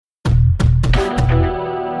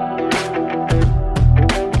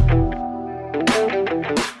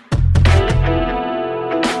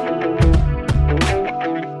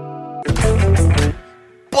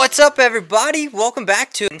What's up, everybody? Welcome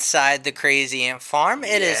back to Inside the Crazy Ant Farm.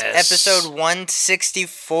 It is episode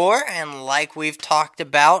 164, and like we've talked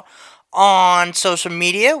about on social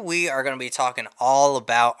media, we are going to be talking all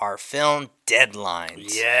about our film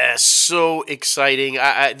deadlines. Yes, so exciting.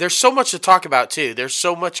 There's so much to talk about, too. There's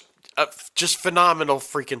so much just phenomenal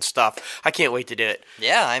freaking stuff. I can't wait to do it.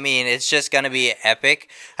 Yeah, I mean, it's just going to be epic.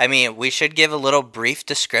 I mean, we should give a little brief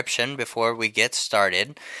description before we get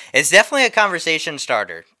started. It's definitely a conversation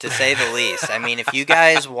starter, to say the least. I mean, if you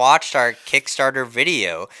guys watched our Kickstarter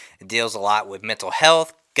video, it deals a lot with mental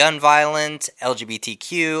health, gun violence,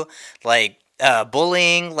 LGBTQ,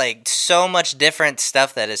 bullying, so much different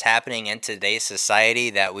stuff that is happening in today's society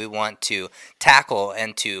that we want to tackle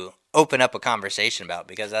and to open up a conversation about,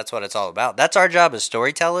 because that's what it's all about. That's our job as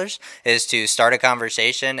storytellers, is to start a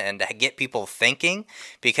conversation and to get people thinking,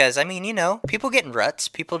 because, I mean, people get in ruts.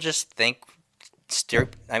 People just think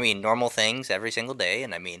normal things every single day,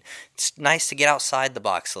 and I mean, it's nice to get outside the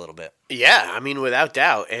box a little bit. Yeah, I mean, without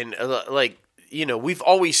doubt. And, we've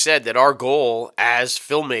always said that our goal as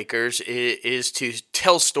filmmakers is to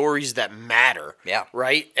tell stories that matter. Yeah.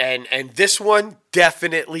 Right? And this one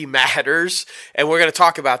definitely matters. And we're going to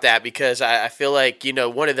talk about that because I feel like,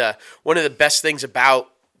 one of the best things about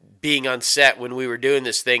being on set when we were doing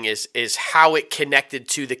this thing is how it connected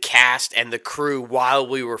to the cast and the crew while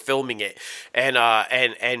we were filming it.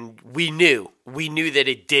 And we knew that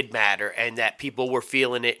it did matter and that people were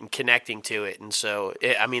feeling it and connecting to it. And so,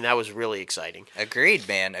 that was really exciting. Agreed,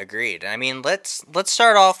 man. Agreed. I mean, let's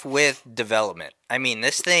start off with development. I mean,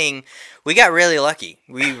 this thing, we got really lucky.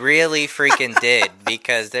 We really freaking did,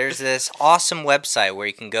 because there's this awesome website where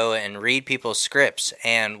you can go and read people's scripts,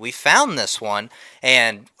 and we found this one,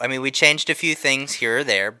 and, I mean, we changed a few things here or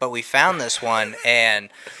there, but we found this one, and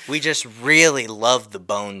we just really loved the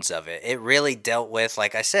bones of it. It really dealt with,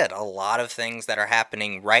 like I said, a lot of things that are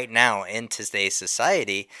happening right now in today's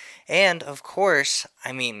society, and, of course,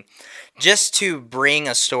 I mean, just to bring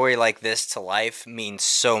a story like this to life means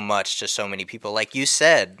so much to so many people. Like you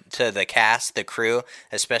said, to the cast, the crew,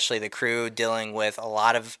 especially the crew dealing with a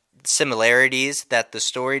lot of similarities that the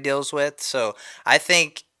story deals with. So I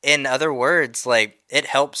think, in other words, it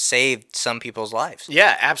helps save some people's lives.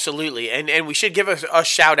 Yeah, absolutely. And we should give a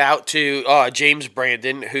shout out to James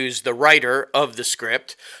Brandon, who's the writer of the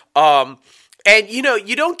script. And,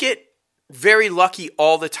 you don't get very lucky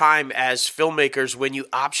all the time as filmmakers when you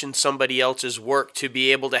option somebody else's work to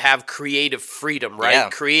be able to have creative freedom, right? Yeah.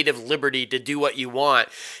 Creative liberty to do what you want.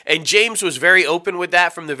 And James was very open with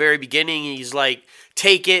that from the very beginning. He's like,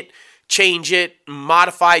 take it, change it,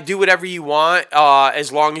 modify, do whatever you want,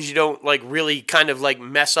 as long as you don't really kind of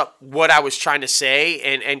mess up what I was trying to say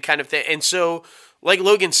and kind of thing. And so, like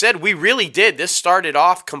Logan said, we really did. This started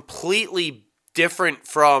off completely different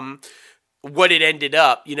from what it ended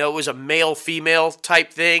up. It was a male-female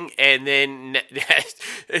type thing, and then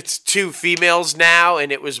it's two females now,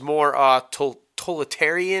 and it was more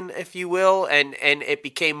totalitarian, if you will, and it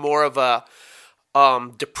became more of a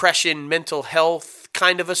depression, mental health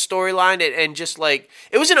kind of a storyline, and just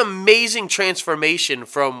it was an amazing transformation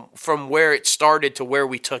from where it started to where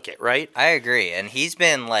we took it, right? I agree, and he's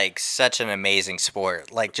been such an amazing sport,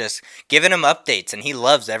 just giving him updates, and he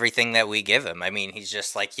loves everything that we give him. I mean, he's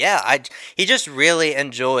just he just really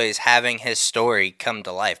enjoys having his story come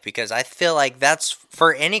to life, because I feel like that's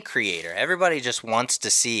for any creator. Everybody just wants to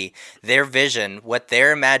see their vision, what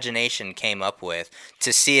their imagination came up with,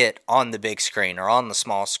 to see it on the big screen or on the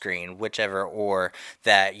small screen, whichever, or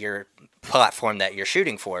that your platform that you're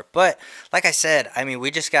shooting for. But like I said, I mean,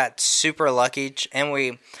 we just got super lucky, and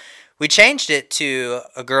we changed it to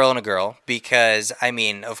a girl and a girl because, I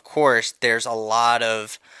mean, of course, there's a lot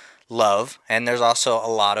of love and there's also a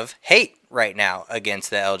lot of hate right now against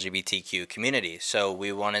the LGBTQ community. So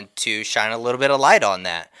we wanted to shine a little bit of light on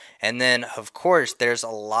that. And then, of course, there's a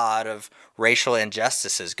lot of racial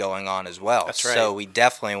injustices going on as well. That's right. So we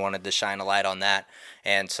definitely wanted to shine a light on that.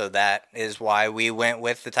 And so that is why we went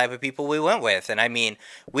with the type of people we went with. And I mean,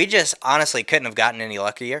 we just honestly couldn't have gotten any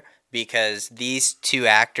luckier, because these two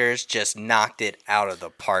actors just knocked it out of the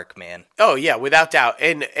park, man. Oh, yeah, without doubt.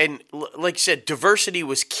 And like you said, diversity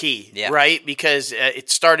was key, right? Because it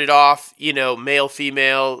started off, male,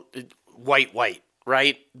 female, white,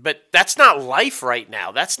 right? But that's not life right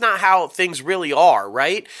now. That's not how things really are,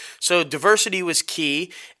 right? So diversity was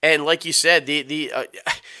key. And like you said, the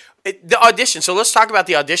audition. So let's talk about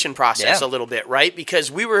the audition process a little bit, right?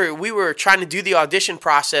 Because we were trying to do the audition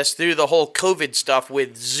process through the whole COVID stuff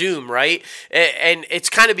with Zoom, right? And it's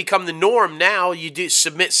kind of become the norm now. You do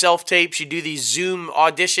submit self-tapes, you do these Zoom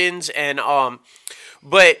auditions, and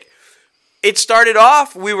but it started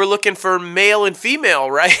off, we were looking for male and female,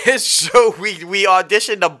 right? So we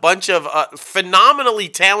auditioned a bunch of phenomenally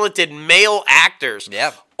talented male actors.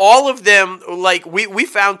 Yeah. All of them, like, we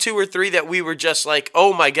found 2 or 3 that we were just like,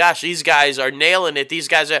 oh my gosh, these guys are nailing it. These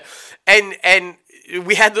guys are, and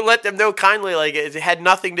we had to let them know kindly, like, it had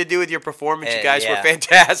nothing to do with your performance. You guys were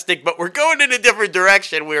fantastic, but we're going in a different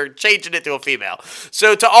direction. We're changing it to a female.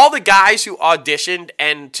 So to all the guys who auditioned,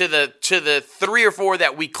 and to the 3 or 4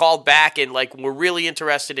 that we called back and, like, we're really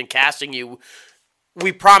interested in casting you,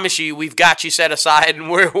 we promise you, we've got you set aside, and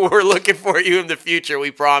we're looking for you in the future. We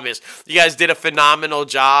promise. You guys did a phenomenal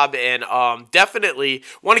job, and definitely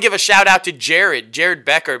want to give a shout out to Jared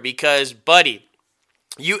Becker, because, buddy,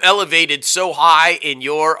 you elevated so high in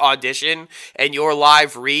your audition and your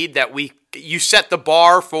live read that you set the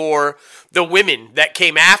bar for the women that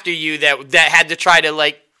came after you that had to try to,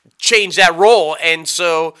 like, change that role. And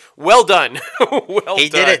so, well done. He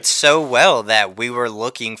did it so well that we were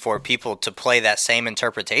looking for people to play that same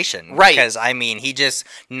interpretation. Right. Because, I mean, he just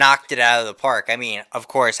knocked it out of the park. I mean, of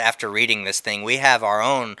course, after reading this thing, we have our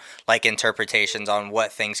own, like, interpretations on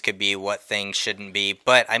what things could be, what things shouldn't be.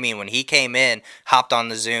 But, I mean, when he came in, hopped on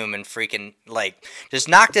the Zoom and freaking, like, just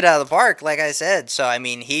knocked it out of the park, like I said. So, I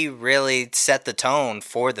mean, he really set the tone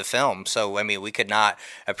for the film. So, I mean, we could not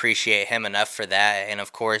appreciate him enough for that. And,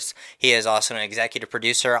 of course, he is also an executive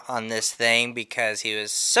producer on this thing because he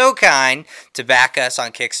was so kind to back us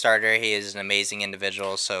on Kickstarter. He is an amazing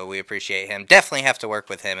individual, so we appreciate him. Definitely have to work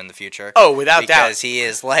with him in the future. Oh, without doubt. Because he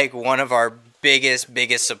is like one of our biggest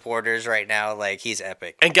supporters right now. Like, he's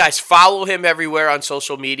epic. And guys, follow him everywhere on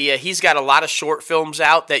social media. He's got a lot of short films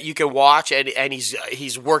out that you can watch, and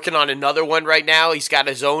he's working on another one right now. He's got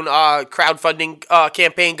his own crowdfunding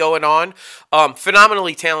campaign going on.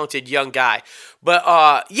 Phenomenally talented young guy.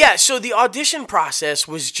 But yeah, so the audition process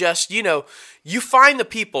was just, you find the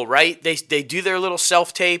people, right? They do their little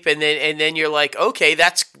self-tape, and then you're like, okay,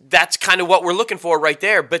 that's kind of what we're looking for right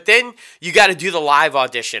there. But then you got to do the live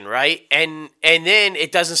audition, right? And then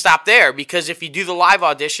it doesn't stop there, because if you do the live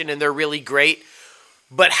audition and they're really great,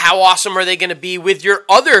 but how awesome are they going to be with your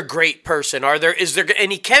other great person? Is there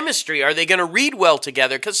any chemistry? Are they going to read well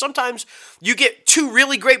together? Because sometimes you get 2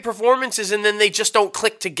 really great performances and then they just don't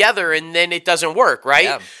click together, and then it doesn't work, right?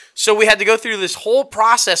 Yeah. So we had to go through this whole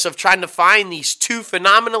process of trying to find these 2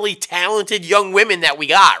 phenomenally talented young women that we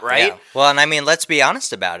got, right? Yeah. Well, and I mean, let's be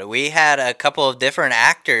honest about it. We had a couple of different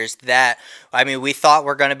actors that, I mean, we thought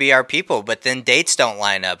were going to be our people, but then dates don't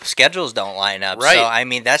line up, schedules don't line up. Right. So, I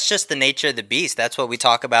mean, that's just the nature of the beast. That's what we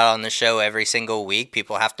talk about on the show every single week.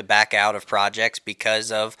 People have to back out of projects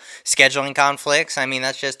because of scheduling conflicts. I mean,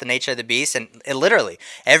 that's just the nature of the beast. And literally,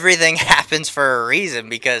 everything happens for a reason,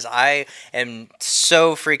 because I am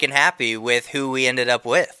so freaking happy with who we ended up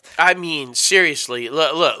with. I mean, seriously,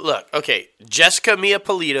 look. Okay, Jessica Mia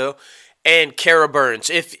Polito and Kara Burns.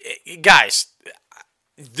 Guys,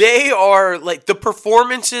 they are, like, the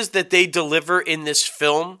performances that they deliver in this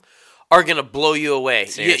film are going to blow you away.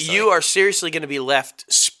 You are seriously going to be left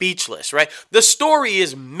speechless, right? The story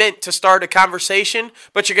is meant to start a conversation,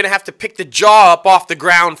 but you're going to have to pick the jaw up off the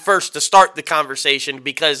ground first to start the conversation,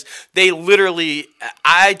 because they literally,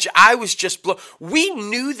 I was just blown. We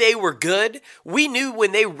knew they were good. We knew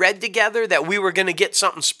when they read together that we were going to get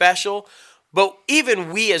something special. But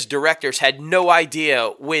even we as directors had no idea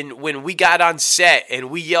when we got on set and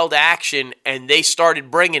we yelled action and they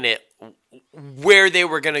started bringing it, where they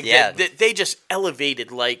were going to get. They just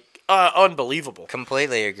elevated like unbelievable.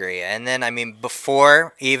 Completely agree. And then, I mean,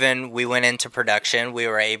 before even we went into production, we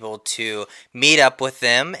were able to meet up with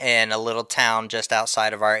them in a little town just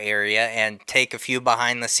outside of our area and take a few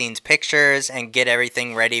behind-the-scenes pictures and get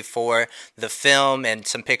everything ready for the film and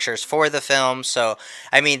some pictures for the film. So,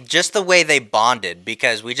 I mean, just the way they bonded,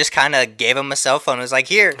 because we just kind of gave them a cell phone. It was like,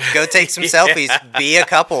 here, go take some selfies, be a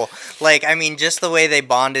couple. Like, I mean, just the way they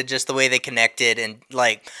bonded, just the way they connected, and,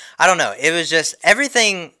 like, I don't know. It was just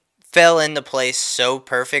everything fell into place so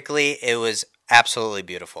perfectly. It was absolutely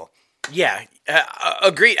beautiful. Yeah,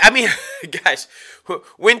 agreed. I mean, guys,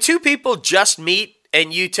 when 2 people just meet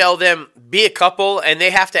and you tell them be a couple and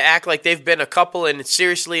they have to act like they've been a couple and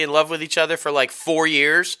seriously in love with each other for like 4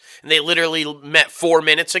 years and they literally met 4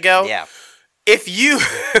 minutes ago. Yeah. If you,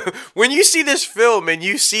 when you see this film and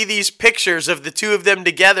you see these pictures of the 2 of them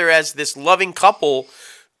together as this loving couple,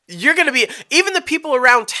 you're going to be, even the people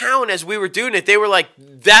around town as we were doing it, they were like,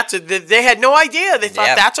 they had no idea. They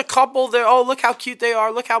thought that's a couple. Oh, look how cute they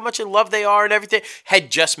are. Look how much in love they are and everything.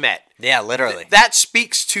 Had just met. Yeah, literally. That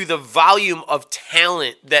speaks to the volume of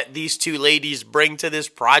talent that these 2 ladies bring to this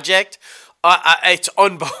project. It's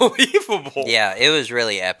unbelievable. Yeah, it was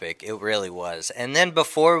really epic. It really was. And then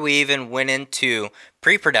before we even went into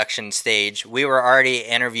pre-production stage, we were already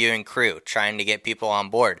interviewing crew, trying to get people on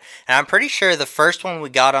board. And I'm pretty sure the first one we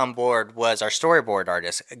got on board was our storyboard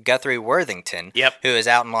artist, Guthrie Worthington, Yep. who is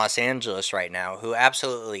out in Los Angeles right now, who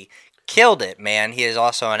absolutely killed it, man. He is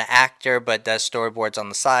also an actor, but does storyboards on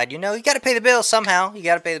the side. You know, you got to pay the bills somehow. You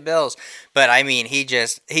got to pay the bills. But I mean, he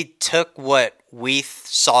took what we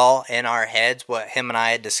saw in our heads, what him and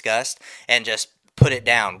I had discussed, and just put it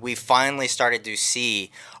down. We finally started to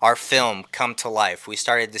see our film come to life. We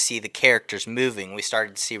started to see the characters moving. We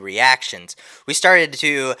started to see reactions. We started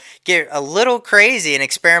to get a little crazy and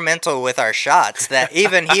experimental with our shots that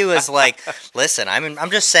even he was like, listen,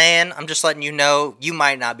 I'm just saying, I'm just letting you know you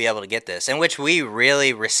might not be able to get this, in which we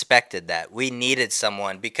really respected that. We needed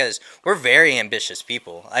someone because we're very ambitious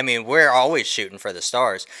people. I mean, we're always shooting for the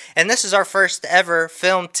stars. And this is our first ever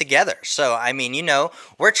film together. So, I mean, you know,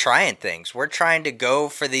 we're trying things. We're trying to go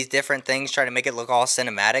for these different things, try to make it look all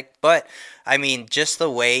cinematic. But I mean, just the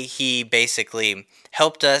way he basically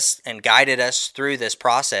helped us and guided us through this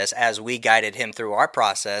process as we guided him through our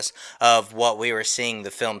process of what we were seeing the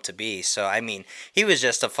film to be. So, I mean, he was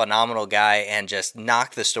just a phenomenal guy and just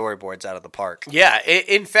knocked the storyboards out of the park. Yeah,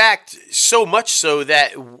 in fact, so much so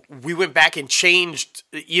that we went back and changed,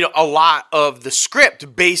 you know, a lot of the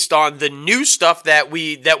script based on the new stuff that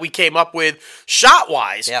we came up with shot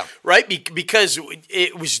wise. Yeah. Right, because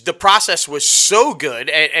the process was so good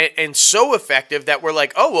and so effective that we're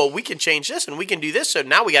like, oh well, we can change this and we can do this. So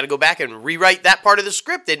now we got to go back and rewrite that part of the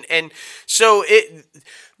script, and so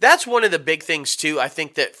that's one of the big things too. I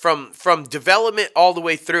think that from development all the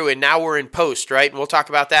way through, and now we're in post, right? And we'll talk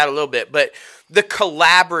about that a little bit, but the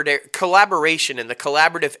collaboration and the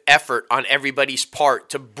collaborative effort on everybody's part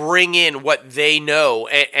to bring in what they know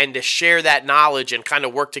and to share that knowledge and kind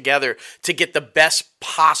of work together to get the best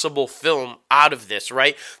possible film out of this,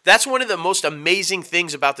 right? That's one of the most amazing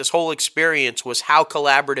things about this whole experience was how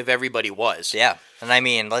collaborative everybody was. Yeah. And I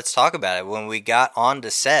mean, let's talk about it. When we got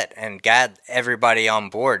onto set and got everybody on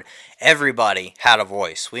board, everybody had a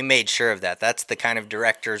voice. We made sure of that. That's the kind of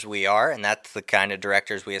directors we are, and that's the kind of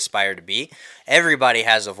directors we aspire to be. Everybody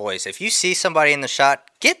has a voice. If you see somebody in the shot,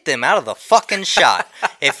 get them out of the fucking shot.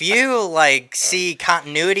 If you see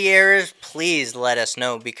continuity errors, please let us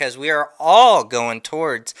know, because we are all going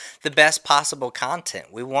towards the best possible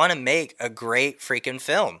content. We want to make a great freaking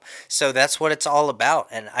film. So that's what it's all about.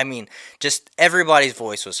 And I mean, just everybody's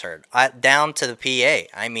voice was heard, down to the PA.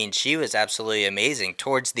 I mean, she was absolutely amazing.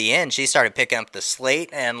 Towards the end, she started picking up the slate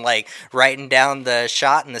and writing down the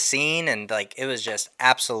shot and the scene, and it was just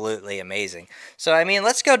absolutely amazing. So I mean,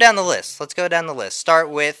 let's go down the list. Start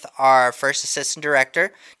with our first assistant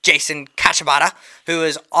director, Jason Kachibata, who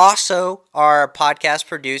is also our podcast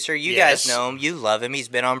producer. You guys know him. You love him. He's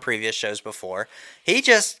been on previous shows before. He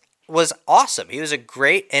just was awesome. He was a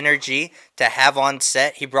great energy to have on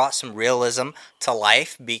set. He brought some realism to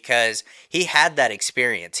life because he had that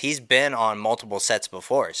experience. He's been on multiple sets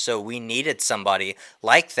before, so we needed somebody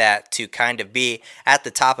like that to kind of be at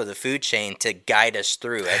the top of the food chain to guide us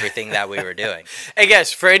through everything that we were doing. Hey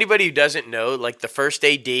guys, for anybody who doesn't know, the first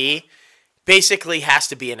AD basically has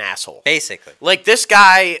to be an asshole. Basically. This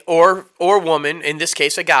guy or woman, in this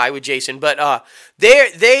case a guy with Jason, but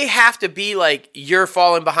they have to be you're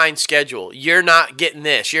falling behind schedule. You're not getting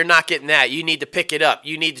this. You're not getting that. You need to pick it up.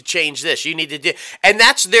 You need to change this. You need to do, and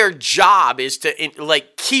that's their job, is to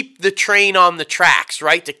keep the train on the tracks,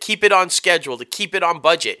 right? To keep it on schedule, to keep it on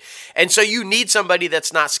budget. And so you need somebody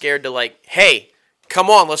that's not scared to hey, come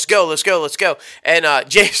on, let's go. And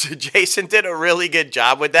Jason did a really good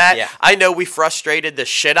job with that. Yeah. I know we frustrated the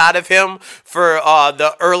shit out of him for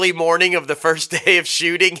the early morning of the first day of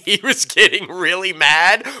shooting. He was getting really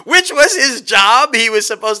mad, which was his job. He was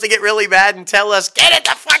supposed to get really mad and tell us, get it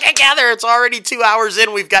the fuck together. It's already 2 hours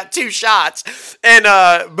in. We've got 2 shots. And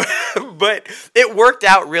but it worked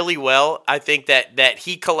out really well. I think that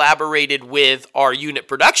he collaborated with our unit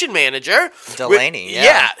production manager, Delaney.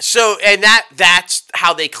 Yeah. So, and that's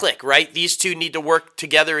how they click, right? These two need to work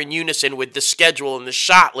together in unison with the schedule and the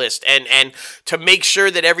shot list, and to make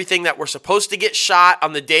sure that everything that we're supposed to get shot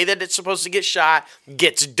on the day that it's supposed to get shot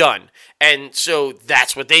gets done. And so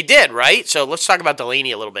that's what they did, right? So let's talk about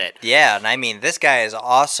Delaney a little bit. Yeah, and I mean, this guy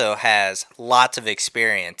also has lots of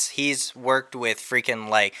experience. He's worked with freaking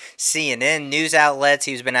CNN news outlets.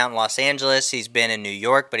 He's been out in Los Angeles. He's been in New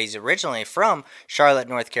York, but he's originally from Charlotte,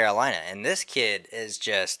 North Carolina. And this kid is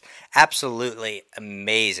just absolutely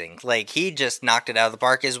amazing. Like, he just knocked it out of the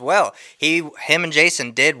park as well. Him and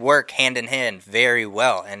Jason did work hand in hand very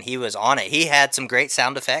well, and he was on it. He had some great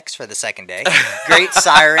sound effects for the second day. Great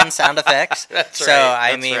siren sound effects. That's so,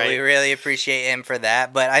 right. I mean, we really appreciate him for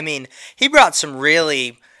that. But, I mean, he brought some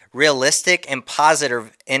really realistic and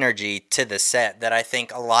positive energy to the set that I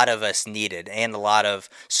think a lot of us needed, and a lot of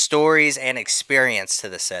stories and experience to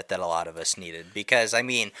the set that a lot of us needed. Because, I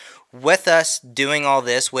mean, with us doing all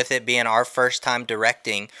this, with it being our first time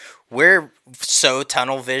directing, we're so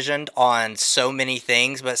tunnel visioned on so many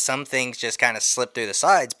things, but some things just kind of slip through the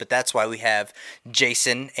sides. But that's why we have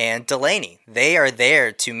Jason and Delaney. They are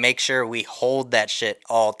there to make sure we hold that shit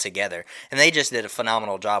all together. And they just did a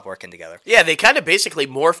phenomenal job working together. Yeah, they kind of basically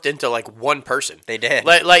morphed into like one person. They did.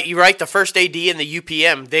 Like you write the first AD and the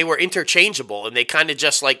UPM, they were interchangeable, and they kind of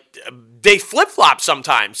just like they flip-flop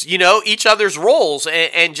sometimes, you know, each other's roles,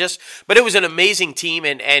 and just, but it was an amazing team,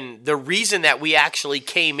 and the reason that we actually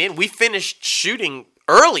came in, we finished shooting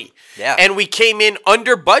early. Yeah. And we came in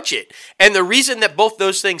under budget. And the reason that both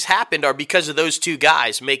those things happened are because of those two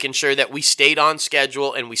guys making sure that we stayed on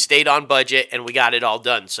schedule and we stayed on budget and we got it all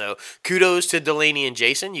done. So kudos to Delaney and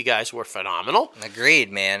Jason. You guys were phenomenal.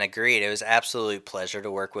 Agreed, man. Agreed. It was absolutely a pleasure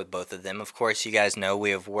to work with both of them. Of course, you guys know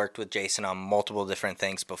we have worked with Jason on multiple different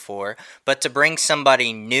things before, but to bring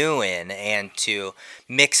somebody new in and to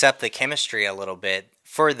mix up the chemistry a little bit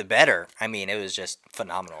for the better, I mean, it was just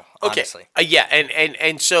phenomenal, honestly. Yeah,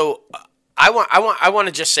 and so I want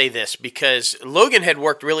to just say this, because Logan had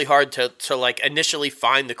worked really hard to like initially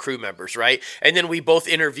find the crew members, right? And then we both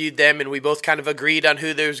interviewed them and we both kind of agreed on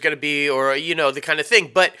who there was going to be, or, you know, the kind of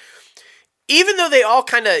thing. But even though they all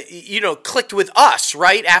kind of, you know, clicked with us,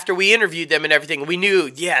 right, after we interviewed them and everything, we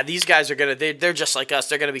knew, yeah, these guys are going to, they're just like us.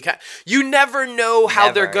 They're going to be, you never know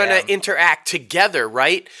how they're going to interact together,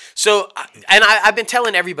 right? So, and I've been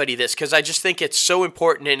telling everybody this because I just think it's so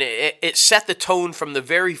important, and it set the tone from the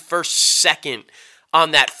very first second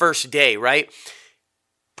on that first day, right?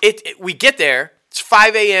 We get there. It's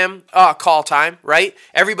 5 a.m. Call time, right?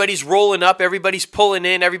 Everybody's rolling up. Everybody's pulling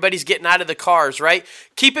in. Everybody's getting out of the cars, right?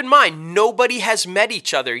 Keep in mind, nobody has met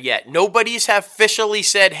each other yet. Nobody's have officially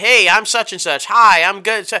said, hey, I'm such and such. Hi, I'm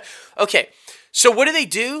good. Okay, so what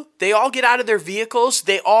do? They all get out of their vehicles.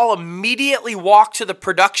 They all immediately walk to the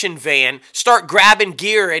production van, start grabbing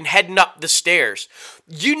gear and heading up the stairs.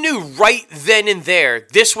 You knew right then and there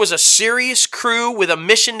this was a serious crew with a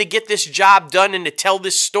mission to get this job done and to tell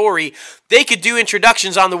this story. They could do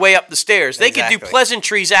introductions on the way up the stairs. They could do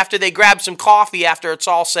pleasantries after they grab some coffee after it's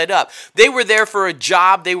all set up. They were there for a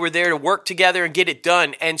job. They were there to work together and get it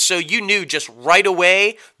done. And so you knew just right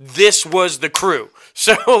away this was the crew.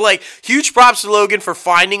 So, like, huge props to Logan for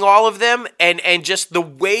finding all of them, and just the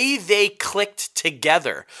way they clicked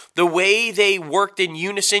together, the way they worked in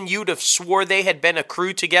unison. You'd have swore they had been a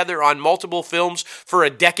crew together on multiple films for a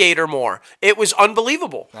decade or more. It was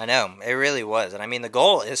unbelievable. I know, it really was. And I mean, the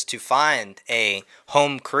goal is to find a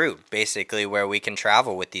home crew, basically, where we can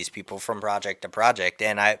travel with these people from project to project.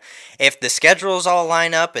 And if the schedules all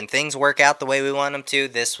line up and things work out the way we want them to,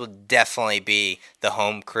 this will definitely be the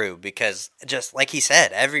home crew, because just like he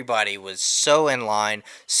said, everybody was so in line,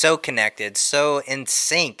 so connected, so in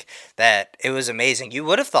sync that it was amazing. You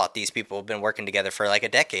would have thought these people have been working together for like a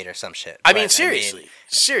decade or some shit. I mean, seriously.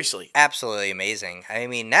 Absolutely amazing. I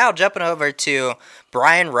mean, now jumping over to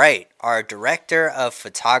Brian Wright, our director of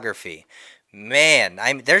photography. Man,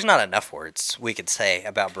 there's not enough words we could say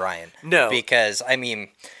about Brian. No. Because, I mean,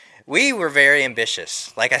 we were very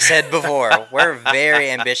ambitious. Like I said before, we're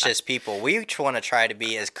very ambitious people. We want to try to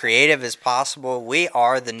be as creative as possible. We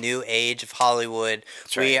are the new age of Hollywood.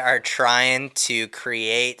 That's right. We are trying to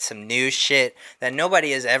create some new shit that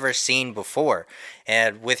nobody has ever seen before.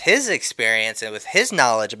 And with his experience and with his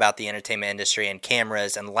knowledge about the entertainment industry and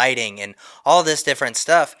cameras and lighting and all this different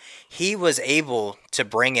stuff, he was able to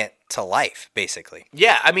bring it to life, basically.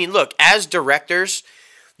 Yeah, I mean, look, as directors,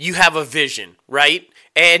 you have a vision, right?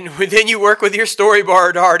 And then you work with your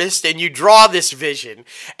storyboard artist and you draw this vision.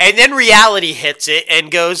 And then reality hits it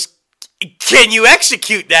and goes, can you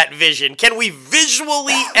execute that vision? Can we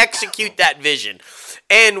visually execute that vision?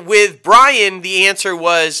 And with Brian, the answer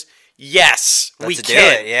was, yes, we can.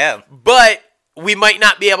 Do it, yeah. But we might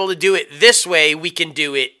not be able to do it this way. We can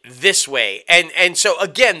do it this way. And so,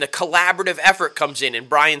 again, the collaborative effort comes in. And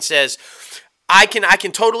Brian says, I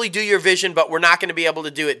can totally do your vision, but we're not going to be able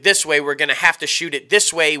to do it this way. We're going to have to shoot it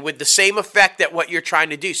this way with the same effect that what you're trying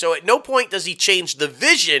to do. So at no point does he change the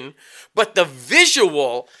vision, but the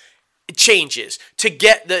visual changes to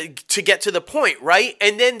get to the point, right?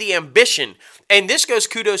 And then the ambition. And this goes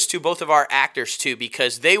kudos to both of our actors too,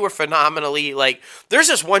 because they were phenomenally like. There's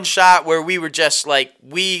this one shot where we were just like,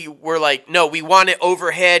 no, we want it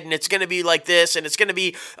overhead, and it's gonna be like this, and it's gonna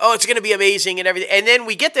be amazing and everything. And then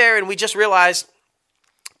we get there, and we just realize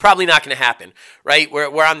probably not going to happen, right?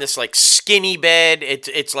 We're on this like skinny bed.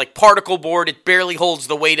 It's like particle board. It barely holds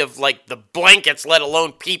the weight of like the blankets, let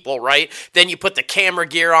alone people, right? Then you put the camera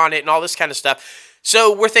gear on it and all this kind of stuff.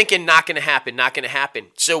 So we're thinking not going to happen, not going to happen.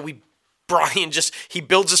 So Brian he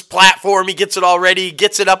builds this platform. He gets it all ready,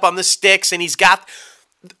 gets it up on the sticks, and he's got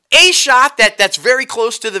a shot that's very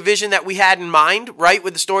close to the vision that we had in mind, right?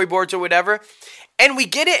 With the storyboards or whatever. And we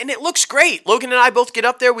get it, and it looks great. Logan and I both get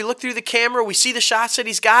up there. We look through the camera. We see the shots that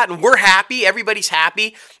he's got, and we're happy. Everybody's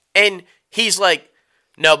happy. And he's like,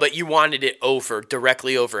 no, but you wanted it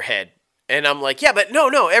directly overhead. And I'm like, yeah, but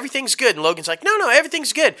no, everything's good. And Logan's like, no,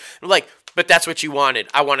 everything's good. I'm like, but that's what you wanted.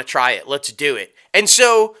 I want to try it. Let's do it. And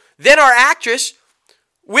so then our actress,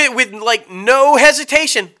 with like no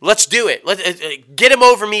hesitation, let's do it. Let's get him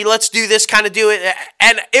over me. Let's do this, kind of do it.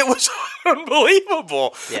 And it was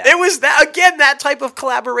unbelievable. Yeah. It was that type of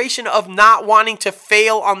collaboration of not wanting to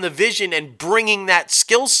fail on the vision and bringing that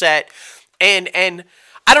skill set and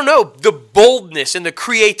I don't know, the boldness and the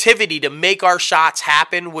creativity to make our shots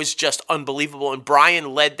happen was just unbelievable. And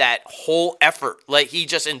Brian led that whole effort. Like, he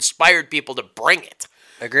just inspired people to bring it.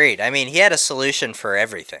 Agreed. I mean, he had a solution for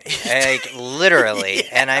everything, like literally. Yeah.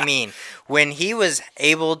 And I mean, when he was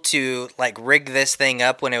able to like rig this thing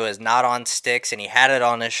up when it was not on sticks and he had it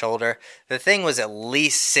on his shoulder, the thing was at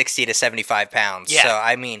least 60 to 75 pounds. Yeah. So,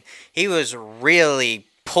 I mean, he was really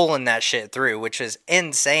pulling that shit through, which is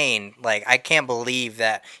insane. Like, I can't believe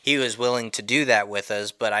that he was willing to do that with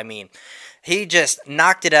us. But I mean, he just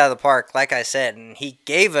knocked it out of the park, like I said, and he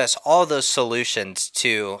gave us all those solutions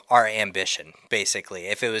to our ambition, basically.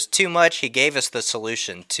 If it was too much, he gave us the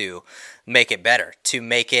solution to make it better, to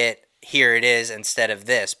make it, here it is instead of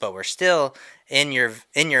this, but we're still in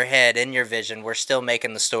your head, in your vision, we're still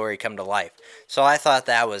making the story come to life. So I thought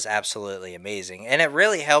that was absolutely amazing. And it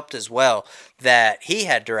really helped as well that he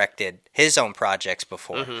had directed his own projects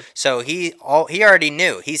before. Mm-hmm. So he already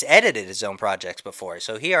knew. He's edited his own projects before.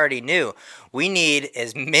 So he already knew we need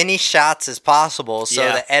as many shots as possible so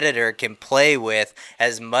the editor can play with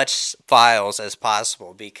as much files as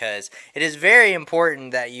possible, because it is very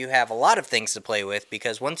important that you have a lot of things to play with,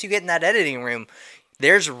 because once you get in that editing room,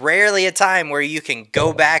 there's rarely a time where you can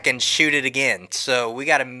go back and shoot it again. So we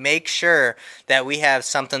got to make sure that we have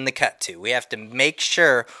something to cut to. We have to make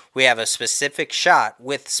sure we have a specific shot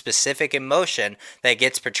with specific emotion that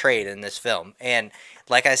gets portrayed in this film. And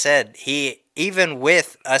like I said, even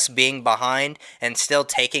with us being behind and still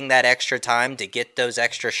taking that extra time to get those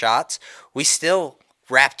extra shots, we still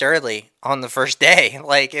wrapped early on the first day.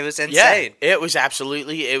 Like, it was insane. Yeah, it was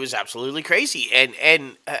absolutely crazy.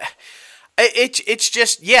 And it's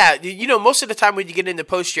just, you know, most of the time when you get into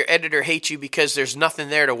post, your editor hates you because there's nothing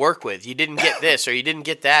there to work with. You didn't get this, or you didn't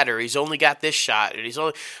get that, or he's only got this shot,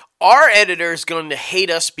 and our editor is going to hate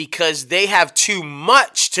us because they have too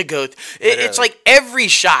much to go It's like every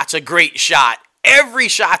shot's a great shot. Every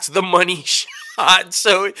shot's the money shot.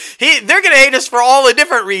 So they're going to hate us for all the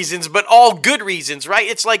different reasons, but all good reasons, right?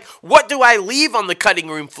 It's like, what do I leave on the cutting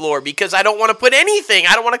room floor? Because I don't want to put anything.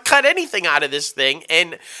 I don't want to cut anything out of this thing.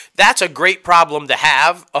 And that's a great problem to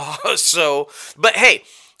have. But hey,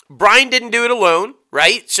 Brian didn't do it alone,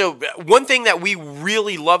 right? So one thing that we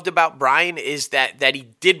really loved about Brian is that he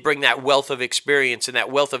did bring that wealth of experience and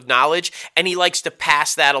that wealth of knowledge, and he likes to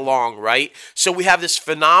pass that along, right? So we have this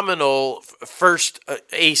phenomenal first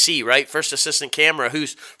AC, right? First assistant camera,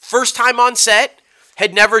 who's first time on set,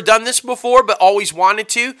 had never done this before, but always wanted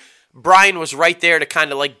to. Brian was right there to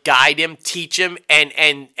kind of like guide him, teach him,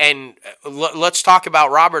 and let's talk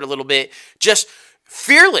about Robert a little bit. Just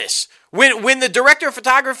fearless. When the director of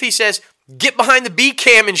photography says, get behind the B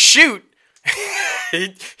cam and shoot,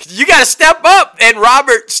 you got to step up. And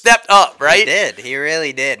Robert stepped up, right? He did. He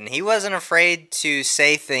really did. And he wasn't afraid to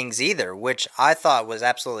say things either, which I thought was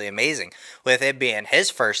absolutely amazing. With it being his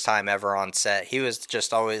first time ever on set, he was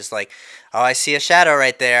just always like, oh, I see a shadow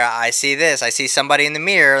right there. I see this. I see somebody in the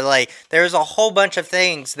mirror. Like, there's a whole bunch of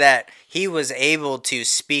things that he was able to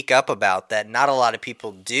speak up about that not a lot of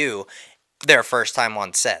people do their first time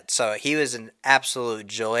on set. So he was an absolute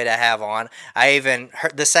joy to have on. I even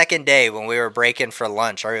heard the second day when we were breaking for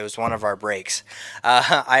lunch, or it was one of our breaks,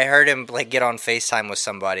 I heard him like get on FaceTime with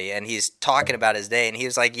somebody, and he's talking about his day, and he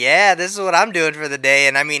was like, yeah, this is what I'm doing for the day.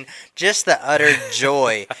 And I mean, just the utter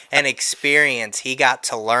joy and experience he got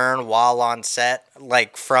to learn while on set,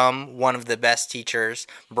 like from one of the best teachers,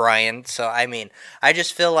 Brian. So I mean, I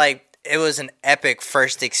just feel like it was an epic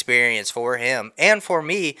first experience for him. And for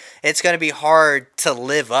me, it's going to be hard to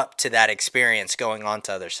live up to that experience going on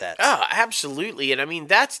to other sets. Oh, absolutely. And I mean,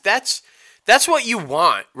 that's what you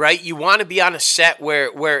want, right? You want to be on a set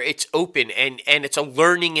where it's open and it's a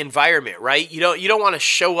learning environment, right? You don't want to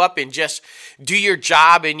show up and just do your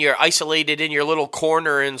job and you're isolated in your little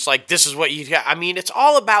corner and it's like, this is what you got. I mean, it's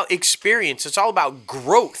all about experience. It's all about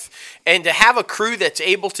growth. And to have a crew that's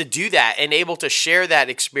able to do that and able to share that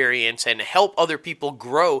experience and help other people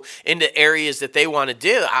grow into areas that they want to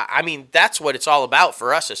do, I mean, that's what it's all about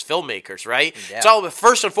for us as filmmakers, right? Yeah. It's all about,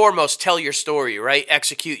 first and foremost, tell your story, right?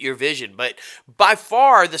 Execute your vision. But by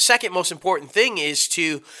far, the second most important thing is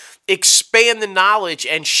to expand the knowledge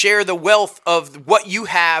and share the wealth of what you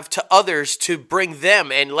have to others to bring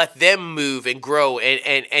them and let them move and grow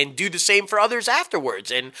and do the same for others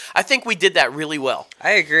afterwards. And I think we did that really well.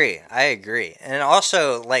 I agree. And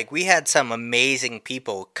also, like, we had some amazing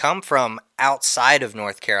people come from outside of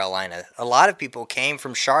North Carolina. A lot of people came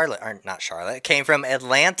from came from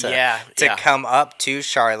Atlanta to come up to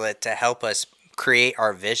Charlotte to help us create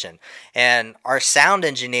our vision. And our sound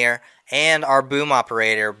engineer and our boom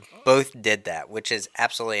operator both did that, which is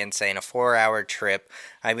absolutely insane. A 4-hour trip.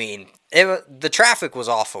 I mean, the traffic was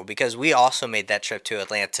awful because we also made that trip to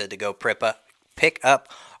Atlanta to go pick up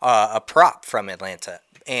a prop from Atlanta.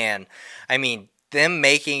 And, I mean, them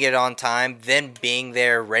making it on time, them being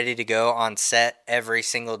there ready to go on set every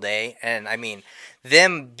single day, and, I mean,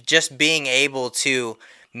 them just being able to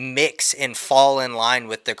mix and fall in line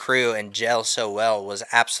with the crew and gel so well was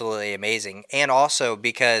absolutely amazing. And also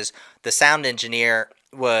because the sound engineer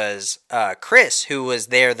was Chris, who was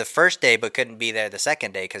there the first day but couldn't be there the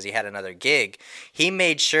second day because he had another gig. He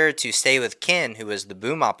made sure to stay with Ken, who was the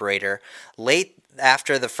boom operator, late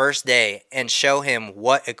after the first day and show him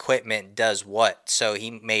what equipment does what. So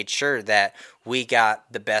he made sure that we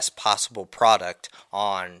got the best possible product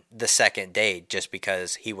on the second day just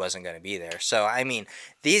because he wasn't going to be there. So, I mean,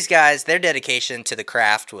 these guys, their dedication to the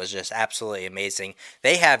craft was just absolutely amazing.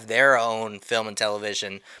 They have their own film and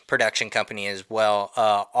television production company as well,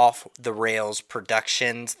 Off the Rails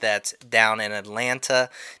Productions, that's down in Atlanta.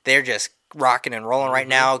 They're just rocking and rolling right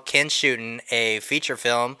now. Ken's shooting a feature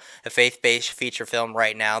film, a faith-based feature film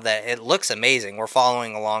right now that it looks amazing. We're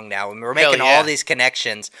following along now, and we're making all these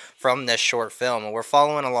connections from this short film, and we're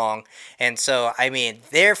following along. And so, I mean,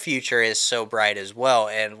 their future is so bright as well,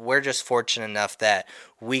 and we're just fortunate enough that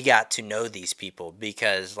we got to know these people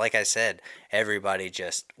because, like I said, everybody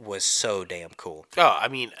just was so damn cool. Oh, I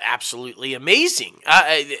mean, absolutely amazing.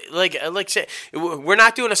 Like I said, we're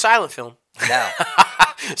not doing a silent film. No.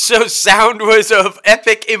 So sound was of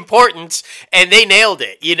epic importance, and they nailed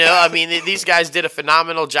it. You know, I mean, these guys did a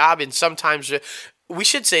phenomenal job, and sometimes we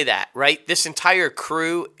should say that, right? This entire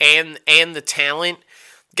crew and the talent,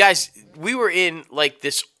 guys. We were in like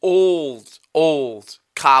this old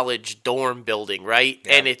college dorm building, right?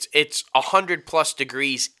 Yeah. And it's 100+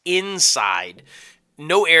 degrees inside.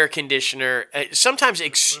 No air conditioner, sometimes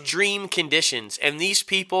extreme conditions. And these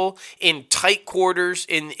people in tight quarters,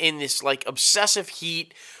 in this like obsessive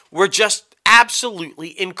heat, were just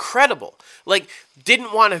absolutely incredible. Like,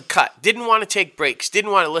 didn't want to cut, didn't want to take breaks,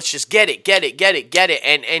 didn't want to, let's just get it.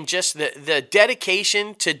 And just the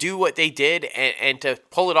dedication to do what they did and to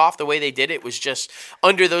pull it off the way they did it was just,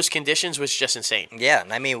 under those conditions, was just insane. Yeah,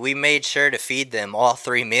 I mean, we made sure to feed them all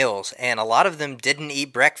 3 meals, and a lot of them didn't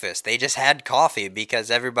eat breakfast. They just had coffee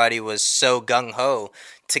because everybody was so gung-ho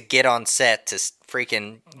to get on set to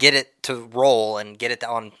freaking get it to roll and get it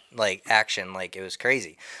on, like, action. Like, it was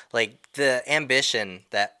crazy. Like, the ambition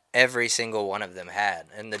that every single one of them had,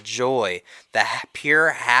 and the joy, the pure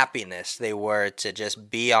happiness they were to just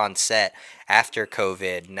be on set after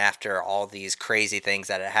COVID and after all these crazy things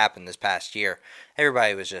that had happened this past year.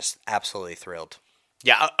 Everybody was just absolutely thrilled.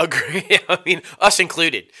 Yeah, I agree. I mean, us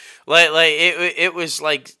included. Like it was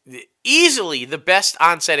like easily the best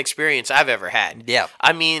on-set experience I've ever had. Yeah.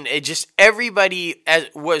 I mean, it just everybody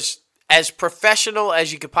was as professional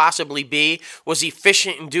as you could possibly be, was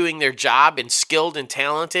efficient in doing their job and skilled and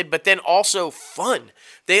talented, but then also fun.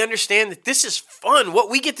 They understand that this is fun. What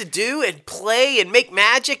we get to do and play and make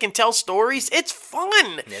magic and tell stories, it's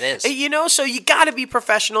fun. It is. You know, so you got to be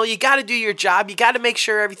professional. You got to do your job. You got to make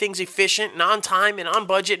sure everything's efficient and on time and on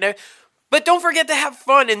budget. But don't forget to have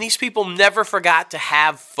fun, and these people never forgot to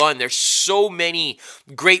have fun. There's so many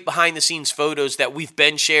great behind-the-scenes photos that we've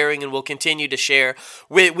been sharing and will continue to share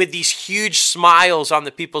with these huge smiles on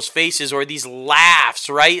the people's faces or these laughs,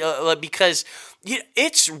 right? Because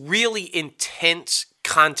it's really intense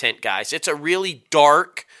content, guys. It's a really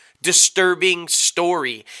dark, disturbing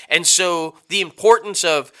story. And so the importance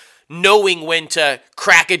of knowing when to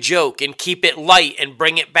crack a joke and keep it light and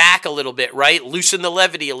bring it back a little bit, right? Loosen the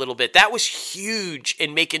levity a little bit. That was huge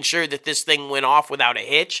in making sure that this thing went off without a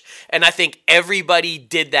hitch. And I think everybody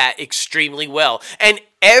did that extremely well. And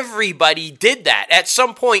everybody did that. At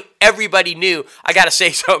some point, everybody knew, I got to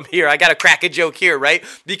say something here. I got to crack a joke here, right?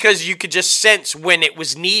 Because you could just sense when it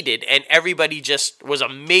was needed. And everybody just was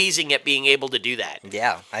amazing at being able to do that.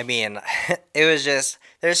 Yeah. I mean, it was just,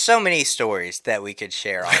 there's so many stories that we could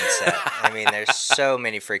share on set. I mean, there's so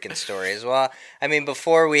many freaking stories. Well, I mean,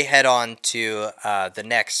 before we head on to the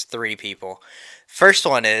next three people, first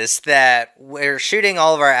one is that we're shooting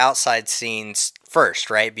all of our outside scenes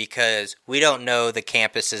first, right? Because we don't know the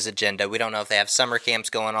campus's agenda. We don't know if they have summer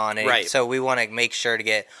camps going on. Right. So we want to make sure to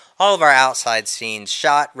get all of our outside scenes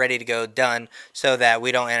shot, ready to go, done, so that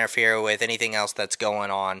we don't interfere with anything else that's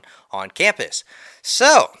going on campus.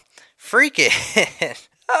 So, freaking...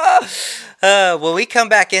 when we come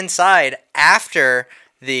back inside after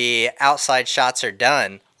the outside shots are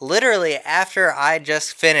done, literally after I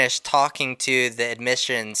just finished talking to the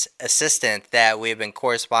admissions assistant that we've been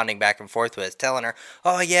corresponding back and forth with, telling her,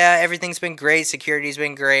 oh yeah, everything's been great, security's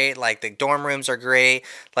been great, like the dorm rooms are great,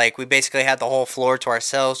 like we basically had the whole floor to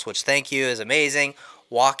ourselves, which thank you is amazing.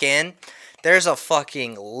 Walk in. There's a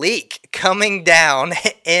fucking leak coming down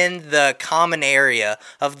in the common area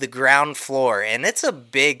of the ground floor, and it's a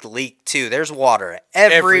big leak too. There's water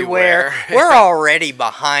everywhere. We're already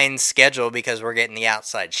behind schedule because we're getting the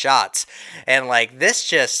outside shots, and like this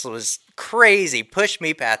just was crazy, pushed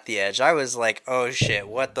me past the edge. I was like, oh shit,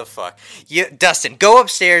 what the fuck? Dustin, go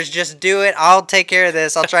upstairs, just do it. I'll take care of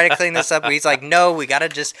this. I'll try to clean this up. He's like, no, we gotta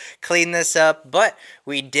just clean this up. But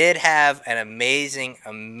we did have an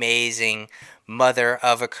amazing mother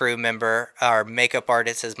of a crew member, our makeup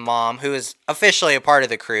artist's mom, who is officially a part of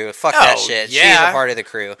the crew. Fuck that shit. Yeah. She's a part of the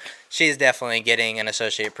crew. She's definitely getting an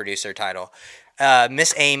associate producer title.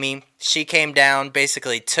 Miss Amy, she came down,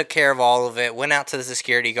 basically took care of all of it, went out to the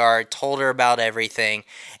security guard, told her about everything,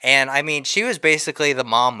 and I mean, she was basically the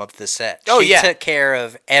mom of the set. She took care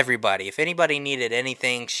of everybody. If anybody needed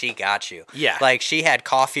anything, she got you. Yeah. Like, she had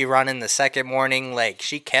coffee running the second morning, like,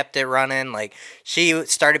 she kept it running, like, she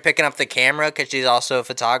started picking up the camera, because she's also a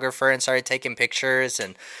photographer, and started taking pictures,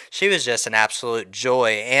 and she was just an absolute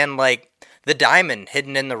joy, and, like, the diamond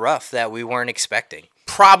hidden in the rough that we weren't expecting.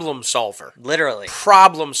 Problem solver. Literally.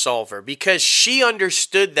 Problem solver. Because she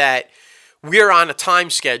understood that we're on a time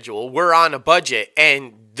schedule, we're on a budget,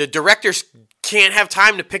 and the directors can't have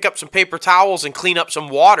time to pick up some paper towels and clean up some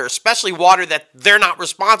water, especially water that they're not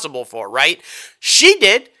responsible for, right? She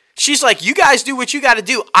did. She's like, you guys do what you got to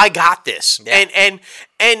do. I got this. Yeah.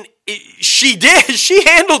 And she did. She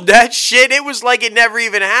handled that shit. It was like it never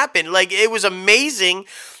even happened. Like, it was amazing.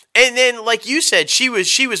 And then, like you said, she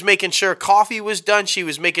was making sure coffee was done. She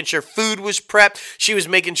was making sure food was prepped. She was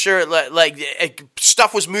making sure like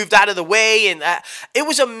stuff was moved out of the way. And it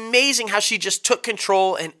was amazing how she just took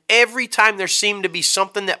control. And every time there seemed to be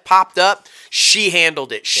something that popped up, she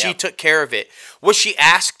handled it. She took care of it. Was she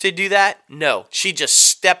asked to do that? No. She just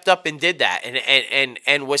stepped up and did that,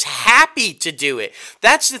 and was happy to do it.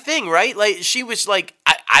 That's the thing, right? Like, she was like,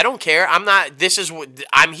 I don't care.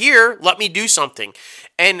 I'm here. Let me do something.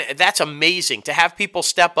 And that's amazing. To have people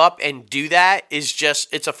step up and do that is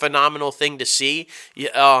just, it's a phenomenal thing to see.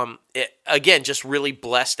 Again, just really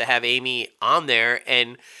blessed to have Amy on there.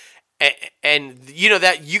 And you know,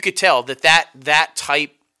 that you could tell that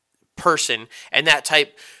type person and that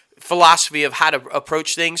type philosophy of how to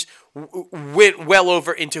approach things went well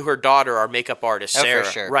over into her daughter, our makeup artist, Sarah,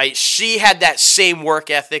 for sure. Right? She had that same work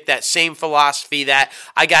ethic, that same philosophy that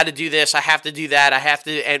I got to do this, I have to do that,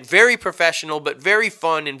 and very professional, but very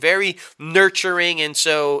fun and very nurturing. And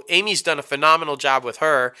so Amy's done a phenomenal job with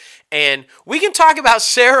her. And we can talk about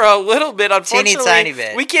Sarah a little bit. Unfortunately, tiny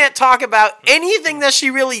bit. We can't talk about anything that she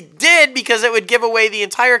really did because it would give away the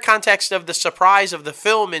entire context of the surprise of the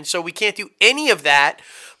film. And so we can't do any of that.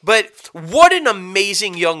 But what an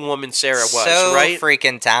amazing young woman Sarah was, so right? So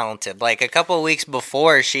freaking talented. Like, a couple of weeks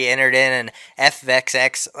before, she entered in an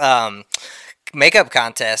FXX makeup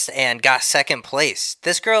contest and got second place.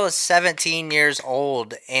 This girl is 17 years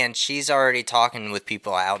old, and she's already talking with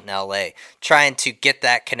people out in LA, trying to get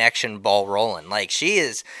that connection ball rolling. Like,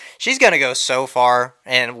 she's going to go so far,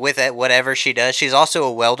 and with it, whatever she does, she's also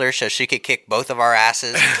a welder, so she could kick both of our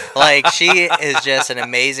asses. Like, she is just an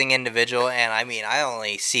amazing individual, and I mean, I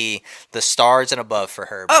only see the stars and above for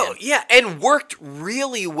her, man. Oh, yeah, and worked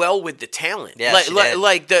really well with the talent. Yeah,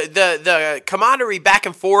 like the camaraderie back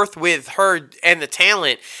and forth with her and the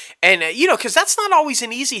talent, and because that's not always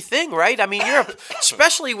an easy thing, right? I mean,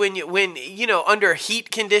 especially when under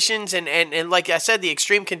heat conditions and like I said, the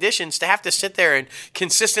extreme conditions, to have to sit there and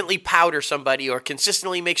consistently powder somebody or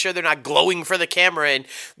consistently make sure they're not glowing for the camera, and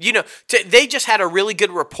they just had a really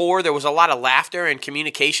good rapport. There was a lot of laughter and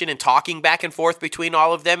communication and talking back and forth between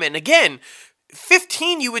all of them, and again.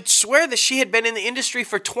 15, you would swear that she had been in the industry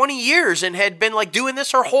for 20 years and had been like doing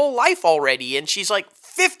this her whole life already. And she's like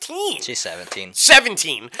 15. She's 17.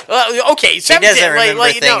 17. Okay, 17. She doesn't remember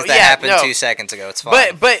things that happened 2 seconds ago. It's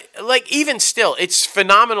fine. But like even still, it's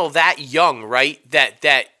phenomenal that young, right?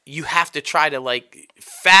 That you have to try to like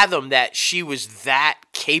fathom that she was that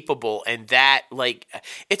capable and that like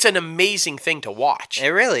it's an amazing thing to watch. It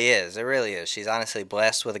really is. It really is. She's honestly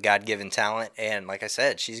blessed with a God-given talent, and like I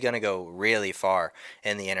said, she's going to go really far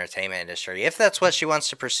in the entertainment industry if that's what she wants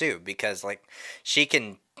to pursue, because like she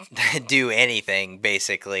can do anything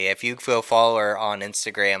basically. If you go follow her on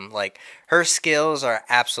Instagram, like her skills are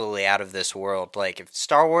absolutely out of this world. Like if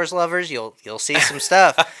Star Wars lovers, you'll see some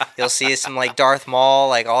stuff. You'll see some like Darth Maul,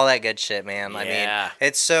 like all that good shit, man. I mean,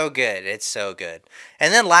 it's so good. It's so good.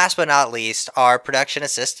 And then last but not least, our production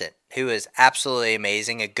assistant, who is absolutely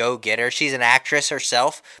amazing, a go-getter. She's an actress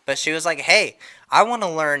herself, but she was like, "Hey, I want to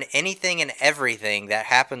learn anything and everything that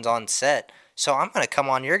happens on set. So I'm going to come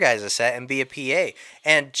on your guys' set and be a PA."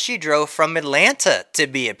 And she drove from Atlanta to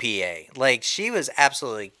be a PA. Like, she was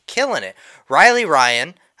absolutely killing it. Riley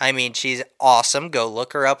Ryan, I mean, she's awesome. Go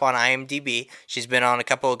look her up on IMDb. She's been on a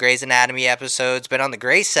couple of Grey's Anatomy episodes, been on the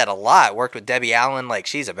Grey set a lot, worked with Debbie Allen. Like,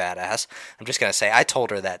 she's a badass. I'm just going to say, I told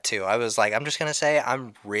her that too. I was like, I'm just going to say,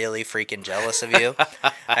 I'm really freaking jealous of you.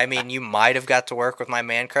 I mean, you might have got to work with my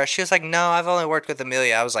man crush. She was like, no, I've only worked with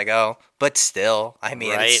Amelia. I was like, oh, but still, I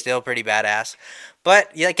mean, It's still pretty badass.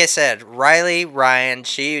 But like I said, Riley Ryan,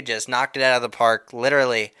 she just knocked it out of the park.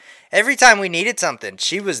 Literally, every time we needed something,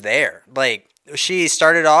 she was there. Like, she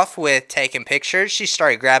started off with taking pictures. She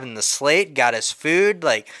started grabbing the slate, got us food.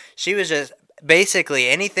 Like, she was just basically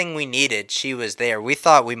anything we needed, she was there. We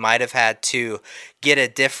thought we might have had to get a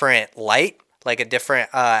different light, like a different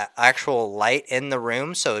actual light in the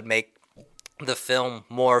room, so it would make the film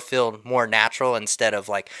feel more natural instead of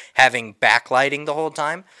like having backlighting the whole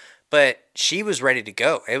time. But she was ready to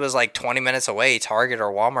go. It was like 20 minutes away, Target or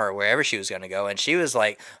Walmart or wherever she was going to go. And she was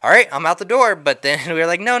like, all right, I'm out the door. But then we were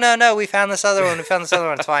like, no, we found this other one.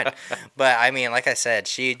 It's fine. But I mean, like I said,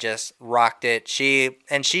 she just rocked it. She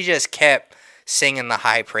just kept singing the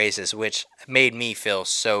high praises, which made me feel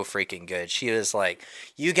so freaking good. She was like,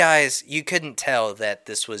 you guys, you couldn't tell that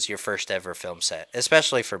this was your first ever film set,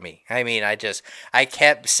 especially for me. I mean, I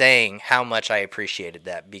kept saying how much I appreciated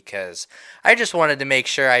that, because I just wanted to make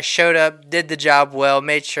sure I showed up, did the job well,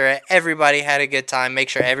 made sure everybody had a good time, make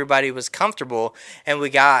sure everybody was comfortable, and we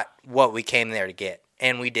got what we came there to get.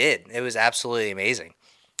 And we did. It was absolutely amazing.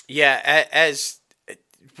 Yeah, as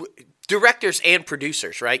directors and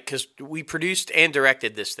producers, right? Because we produced and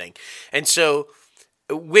directed this thing. And so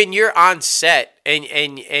when you're on set and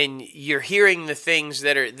you're hearing the things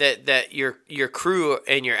that your crew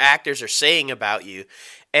and your actors are saying about you,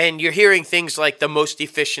 and you're hearing things like the most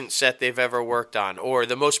efficient set they've ever worked on, or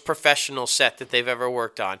the most professional set that they've ever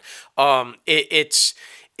worked on, it's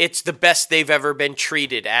the best they've ever been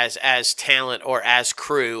treated as talent or as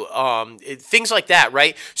crew, things like that,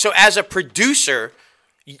 right? So as a producer,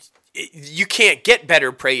 you can't get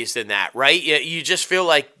better praise than that, right? You just feel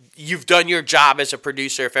like you've done your job as a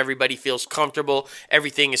producer. If everybody feels comfortable,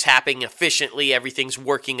 everything is happening efficiently, everything's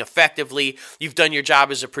working effectively, you've done your job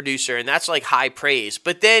as a producer, and that's like high praise.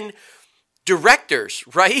 But then directors,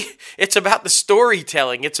 right? It's about the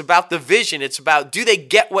storytelling, it's about the vision, it's about, do they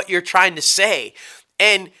get what you're trying to say?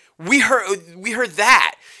 And we heard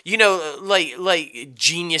that, like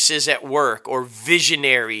geniuses at work, or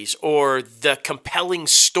visionaries, or the compelling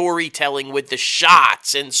storytelling with the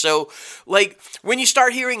shots. And so, like, when you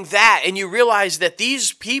start hearing that and you realize that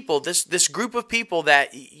these people, this group of people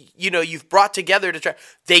that, you've brought together to try,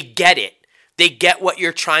 they get it. They get what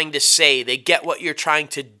you're trying to say. They get what you're trying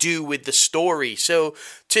to do with the story. So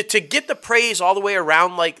to get the praise all the way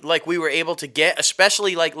around, like we were able to get,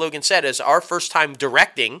 especially like Logan said, as our first time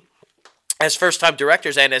directing, as first-time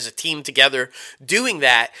directors and as a team together doing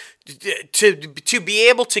that, to be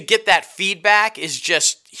able to get that feedback is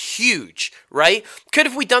just huge, right? Could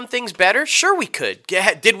have we done things better? Sure we could.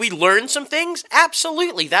 Did we learn some things?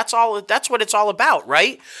 Absolutely. That's what it's all about,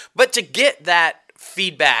 right? But to get that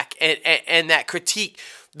feedback and that critique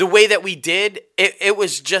the way that we did, it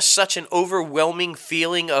was just such an overwhelming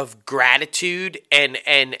feeling of gratitude and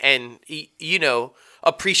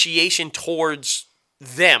appreciation towards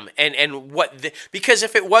them and because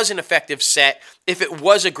if it was an effective set, if it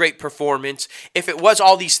was a great performance, if it was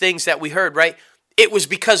all these things that we heard, right, it was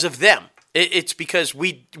because of them. It's because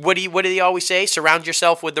what do they always say? Surround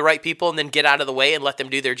yourself with the right people and then get out of the way and let them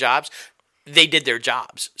do their jobs. They did their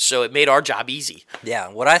jobs, so it made our job easy. Yeah,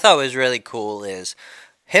 what I thought was really cool is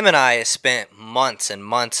him and I spent months and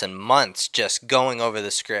months and months just going over the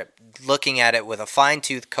script, looking at it with a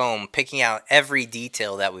fine-tooth comb, picking out every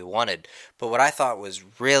detail that we wanted. But what I thought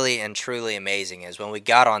was really and truly amazing is when we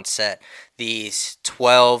got on set, these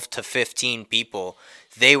 12 to 15 people,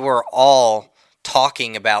 they were all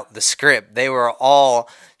talking about the script. They were all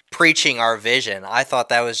preaching our vision. I thought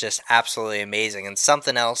that was just absolutely amazing and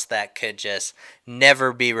something else that could just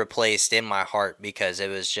never be replaced in my heart, because it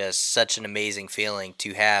was just such an amazing feeling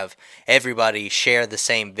to have everybody share the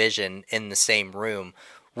same vision in the same room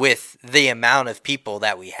with the amount of people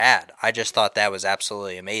that we had. I just thought that was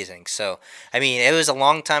absolutely amazing. So, I mean, it was a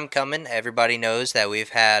long time coming. Everybody knows that we've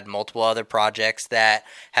had multiple other projects that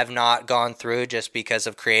have not gone through just because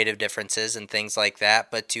of creative differences and things like that.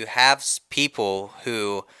 But to have people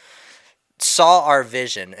who saw our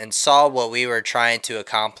vision and saw what we were trying to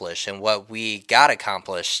accomplish and what we got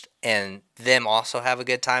accomplished, and them also have a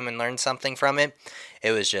good time and learn something from it,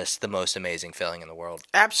 it was just the most amazing feeling in the world.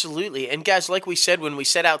 Absolutely. And guys, like we said, when we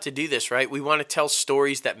set out to do this, right, we want to tell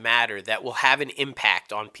stories that matter, that will have an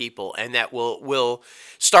impact on people, and that will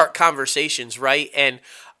start conversations, right? And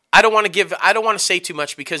I don't want to say too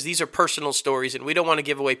much because these are personal stories and we don't want to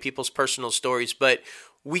give away people's personal stories, but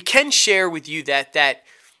we can share with you that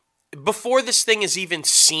before this thing is even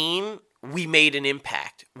seen, we made an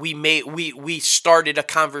impact. We started a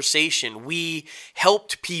conversation. We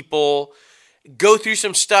helped people go through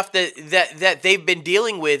some stuff that they've been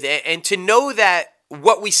dealing with, and to know that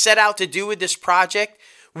what we set out to do with this project,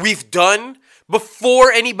 we've done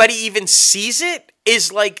before anybody even sees it,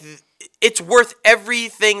 is like, it's worth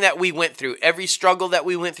everything that we went through, every struggle that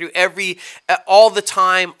we went through, all the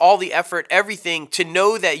time, all the effort, everything, to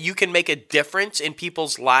know that you can make a difference in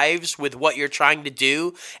people's lives with what you're trying to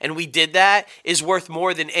do. And we did that, is worth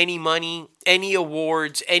more than any money, any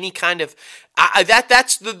awards, any kind of,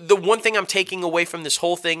 that's the one thing I'm taking away from this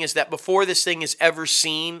whole thing, is that before this thing is ever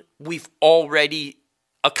seen, we've already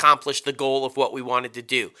accomplished the goal of what we wanted to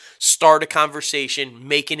do. Start a conversation,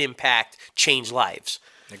 make an impact, change lives.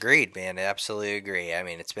 Agreed, man. I absolutely agree. I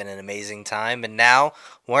mean, it's been an amazing time, and now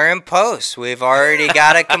we're in post. We've already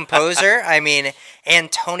got a composer. I mean,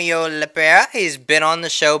 Antonio Lepera, he's been on the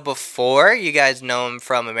show before. You guys know him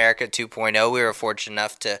from America 2.0. We were fortunate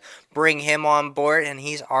enough to bring him on board, and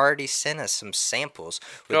he's already sent us some samples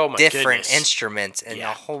with different instruments and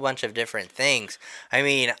a whole bunch of different things. I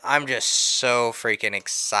mean, I'm just so freaking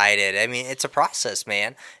excited. I mean, it's a process,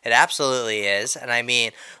 man. It absolutely is. And I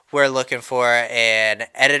mean, we're looking for an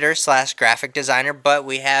editor/graphic designer, but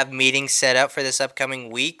we have meetings set up for this upcoming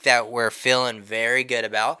week that we're feeling very good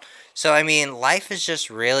about. So, I mean, life is just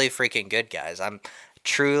really freaking good, guys. I'm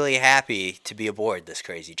truly happy to be aboard this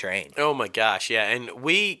crazy train. Oh my gosh, yeah. And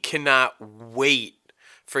we cannot wait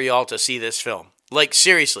for y'all to see this film. Like,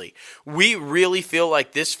 seriously, we really feel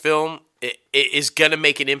like this film is going to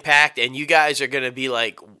make an impact, and you guys are going to be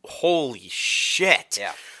like, holy shit.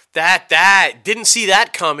 Yeah. That didn't see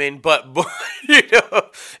that coming, but you know,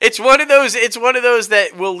 it's one of those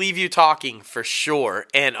that will leave you talking for sure.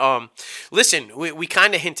 And listen, we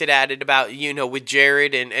kind of hinted at it about, you know, with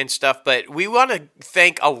Jared and stuff, but we want to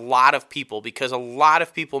thank a lot of people, because a lot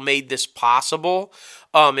of people made this possible.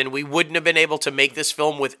 And we wouldn't have been able to make this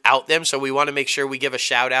film without them. So we want to make sure we give a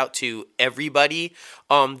shout out to everybody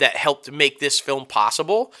that helped make this film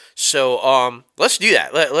possible. So let's do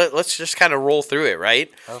that. Let's just kind of roll through it,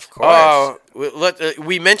 right? Of course.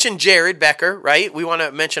 We mentioned Jared Becker, right? We want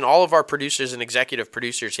to mention all of our producers and executive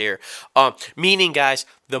producers here. Meaning, guys,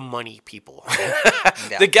 the money people.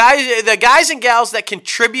 Yeah. The guys and gals that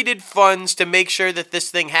contributed funds to make sure that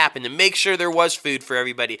this thing happened, to make sure there was food for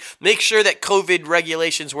everybody, make sure that COVID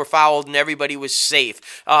regulations were followed and everybody was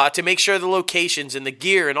safe, to make sure the locations and the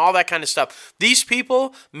gear and all that kind of stuff. These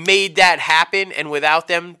people made that happen, and without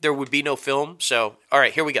them, there would be no film. So, all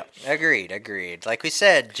right, here we go. Agreed. Like we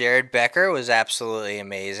said, Jared Becker was absolutely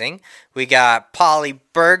amazing. We got Polly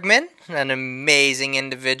Bergman, an amazing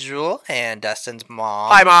individual, and Dustin's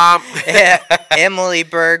mom. Hi, Mom. Emily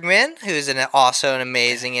Bergman, who's also an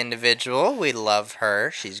amazing individual. We love her.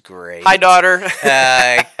 She's great. Hi, daughter.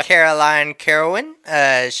 Caroline Carowin,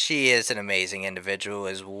 she is an amazing individual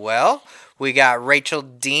as well. We got Rachel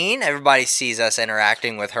Dean. Everybody sees us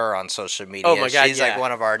interacting with her on social media. Oh, my God, She's like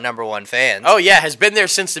one of our number one fans. Oh, yeah, has been there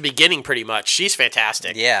since the beginning pretty much. She's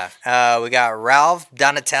fantastic. Yeah. We got Ralph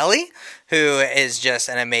Donatelli, who is just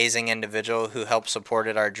an amazing individual who helped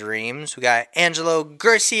supported our dreams. We got Angelo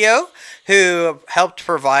Garcio, who helped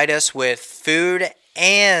provide us with food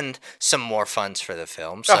and some more funds for the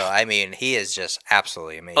film. So, I mean, he is just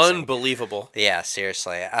absolutely amazing. Unbelievable. Yeah,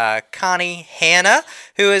 seriously. Connie Hanna,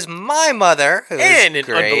 who is my mother. Who and is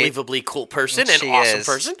an great. Unbelievably cool person and awesome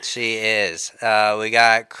person. She is. We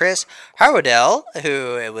got Chris Harwadell,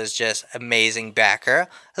 who was just amazing backer.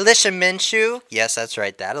 Alicia Minshew. Yes, that's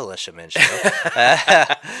right, that Alicia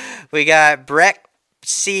Minshew. We got Brett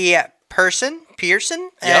C. Pearson,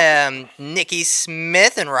 Yep. Nikki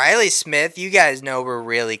Smith and Riley Smith. You guys know we're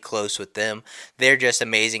really close with them. They're just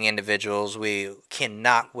amazing individuals. We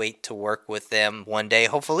cannot wait to work with them one day,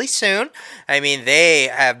 hopefully soon. I mean, they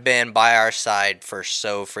have been by our side for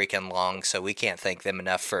so freaking long, so we can't thank them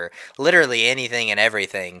enough for literally anything and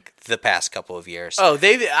everything the past couple of years. Oh,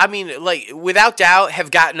 without doubt,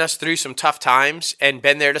 have gotten us through some tough times and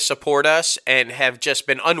been there to support us and have just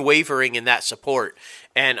been unwavering in that support.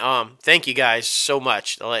 And thank you guys so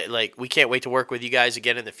much. Like we can't wait to work with you guys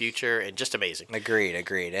again in the future, and just amazing.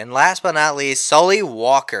 Agreed. And last but not least, Sully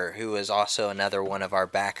Walker, who is also another one of our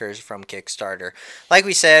backers from Kickstarter. Like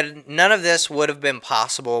we said, none of this would have been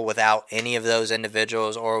possible without any of those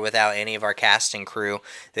individuals or without any of our casting crew.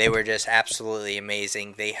 They were just absolutely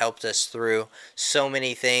amazing. They helped us through so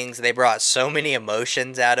many things. They brought so many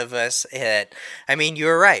emotions out of us. I mean, you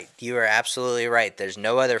were right. You were absolutely right. There's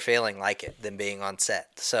no other feeling like it than being on set.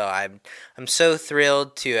 So I'm so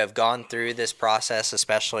thrilled to have gone through this process,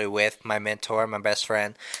 especially with my mentor, my best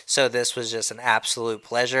friend. So this was just an absolute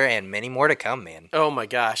pleasure, and many more to come, man. Oh my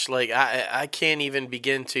gosh, like I can't even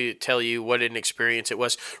begin to tell you what an experience it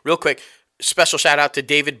was. Real quick, special shout out to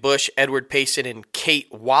David Bush, Edward Payson, and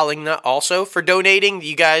Kate Wallingnut also for donating.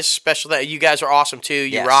 You guys you guys are awesome too.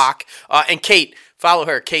 You rock. And Kate, follow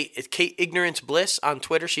her. Kate Ignorance Bliss on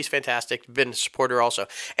Twitter. She's fantastic. Been a supporter also.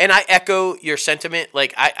 And I echo your sentiment.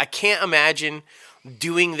 Like I can't imagine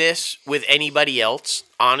doing this with anybody else,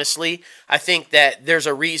 honestly. I think that there's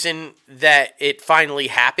a reason that it finally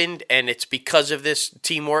happened, and it's because of this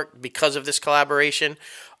teamwork, because of this collaboration,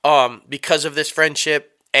 because of this friendship.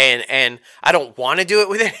 And I don't want to do it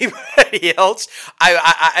with anybody else.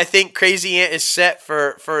 I think Crazy Ant is set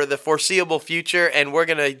for the foreseeable future, and we're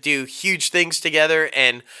going to do huge things together.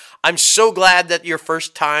 And I'm so glad that your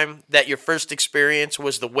first experience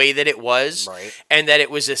was the way that it was, right, and that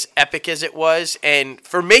it was as epic as it was, and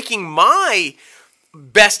for making my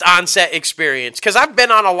best on-set experience, because I've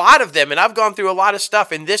been on a lot of them, and I've gone through a lot of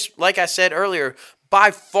stuff, and this, like I said earlier, by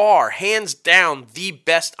far, hands down, the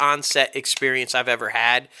best on-set experience I've ever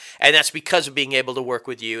had. And that's because of being able to work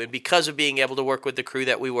with you and because of being able to work with the crew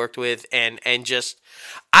that we worked with. And just,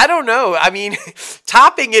 I don't know. I mean,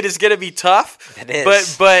 topping it is going to be tough. It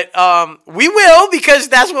is. But we will, because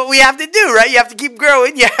that's what we have to do, right? You have to keep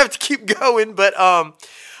growing. You have to keep going. But,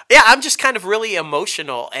 yeah, I'm just kind of really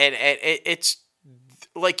emotional. And it's,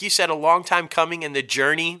 like you said, a long time coming in the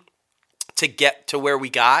journey to get to where we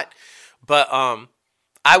got. But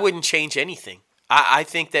I wouldn't change anything. I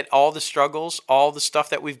think that all the struggles, all the stuff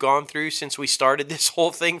that we've gone through since we started this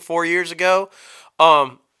whole thing 4 years ago,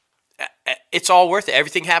 it's all worth it.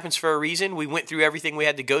 Everything happens for a reason. We went through everything we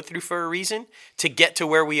had to go through for a reason to get to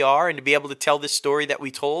where we are and to be able to tell this story that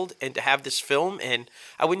we told and to have this film. And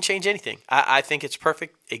I wouldn't change anything. I think it's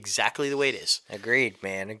perfect exactly the way it is. Agreed,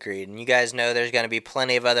 man. Agreed. And you guys know there's going to be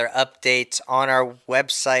plenty of other updates on our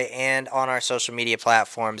website and on our social media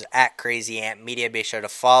platforms at Crazy Ant Media. Be sure to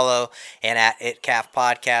follow, and at ItCaf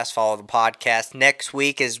Podcast, follow the podcast. Next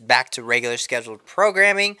week is back to regular scheduled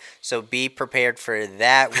programming, so be prepared for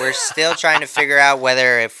that. We're still trying to figure out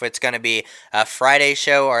if it's going to be a Friday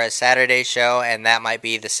show or a Saturday show, and that might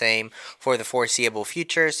be the same for the foreseeable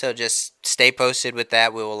future, so just stay posted with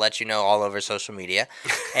that. We will let you know all over social media.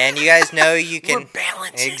 And you guys know you can... We're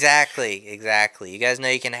balancing. Exactly. You guys know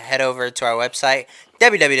you can head over to our website,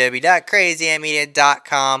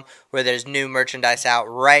 www.crazyantmedia.com, where there's new merchandise out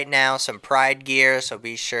right now, some Pride gear, so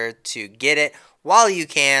be sure to get it while you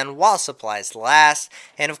can, while supplies last.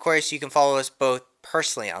 And, of course, you can follow us both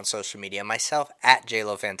personally on social media, myself at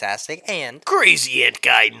JLoFantastic and Crazy Ant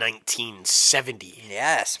Guy 1970.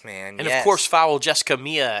 Yes, man. And of course, follow Jessica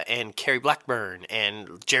Mia and Carrie Blackburn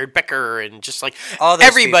and Jared Becker and just like all those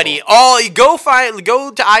everybody. people. Go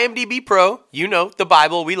to IMDb Pro. You know the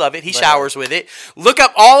Bible. We love it. He showers with it. Look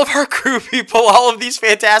up all of our crew people, all of these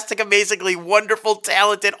fantastic, amazingly wonderful,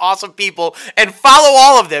 talented, awesome people, and follow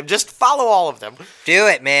all of them. Just follow all of them. Do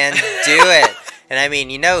it, man. Do it. And I mean,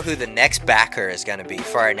 you know who the next backer is going to be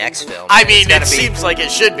for our next film. I mean, it seems like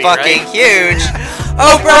it should be, fucking right? huge.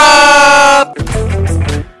 Oprah!